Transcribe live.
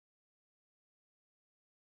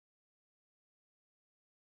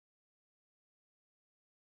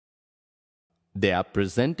They are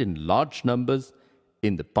present in large numbers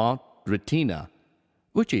in the part retina,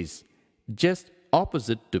 which is just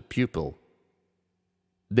opposite to pupil.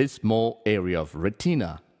 This small area of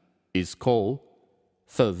retina is called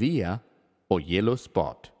fovea or yellow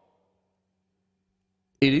spot.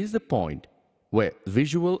 It is the point where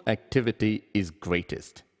visual activity is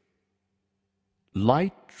greatest.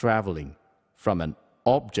 Light traveling from an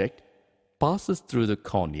object passes through the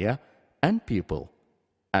cornea and pupil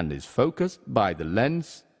and is focused by the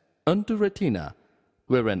lens onto retina,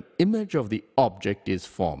 where an image of the object is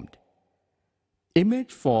formed.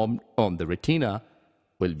 Image formed on the retina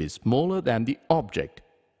will be smaller than the object.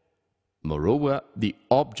 Moreover, the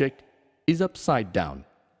object is upside down.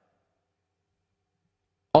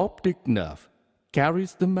 Optic nerve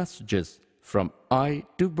carries the messages from eye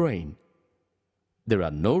to brain. There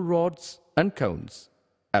are no rods and cones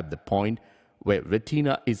at the point where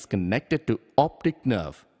retina is connected to optic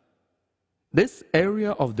nerve. This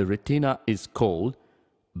area of the retina is called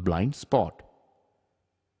blind spot.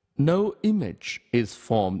 No image is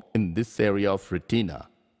formed in this area of retina.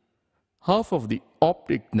 Half of the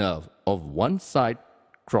optic nerve of one side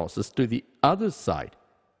crosses to the other side,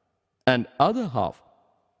 and other half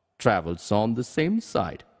travels on the same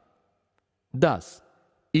side. Thus,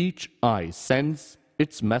 each eye sends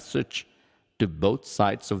its message to both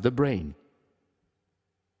sides of the brain.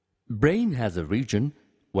 Brain has a region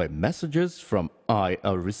where messages from eye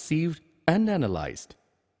are received and analyzed.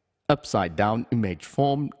 Upside-down image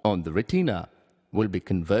formed on the retina will be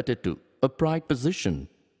converted to upright position.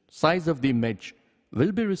 Size of the image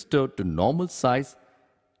will be restored to normal size,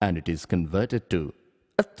 and it is converted to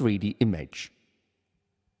a 3D image.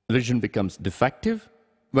 Vision becomes defective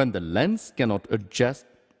when the lens cannot adjust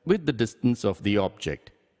with the distance of the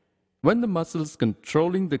object. When the muscles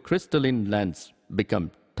controlling the crystalline lens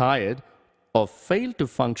become tired or fail to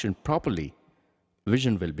function properly,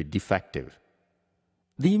 vision will be defective.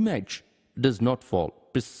 The image does not fall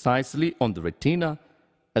precisely on the retina,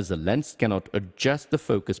 as the lens cannot adjust the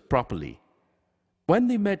focus properly. When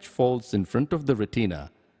the image falls in front of the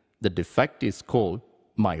retina, the defect is called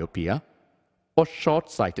myopia or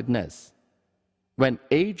short-sightedness. When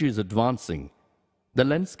age is advancing, the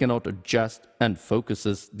lens cannot adjust and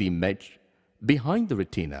focuses the image behind the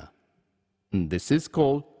retina. This is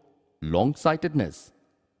called long-sightedness.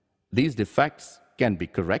 These defects can be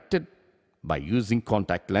corrected by using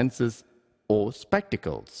contact lenses or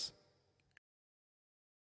spectacles.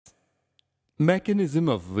 Mechanism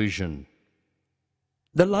of vision.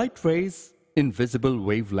 The light rays in visible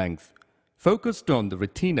wavelength focused on the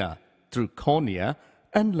retina through cornea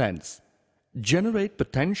and lens generate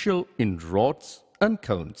potential in rods and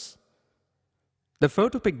cones. The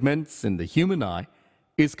photopigments in the human eye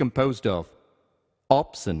is composed of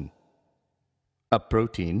opsin, a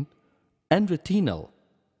protein, and retinal,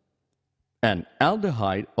 an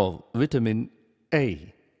aldehyde of vitamin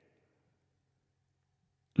A.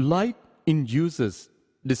 Light induces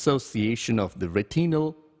dissociation of the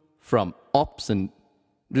retinal from opsin,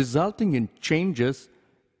 resulting in changes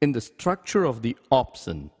in the structure of the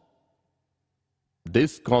opsin.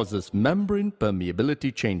 This causes membrane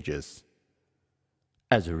permeability changes.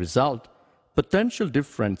 As a result, potential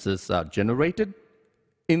differences are generated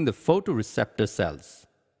in the photoreceptor cells.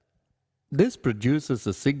 This produces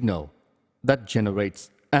a signal that generates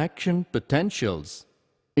action potentials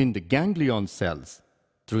in the ganglion cells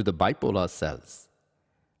through the bipolar cells.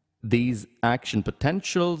 These action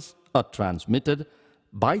potentials are transmitted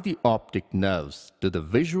by the optic nerves to the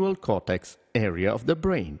visual cortex area of the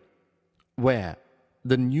brain, where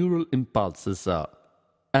the neural impulses are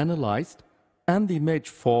analyzed and the image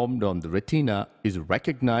formed on the retina is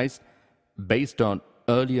recognized based on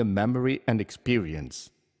earlier memory and experience.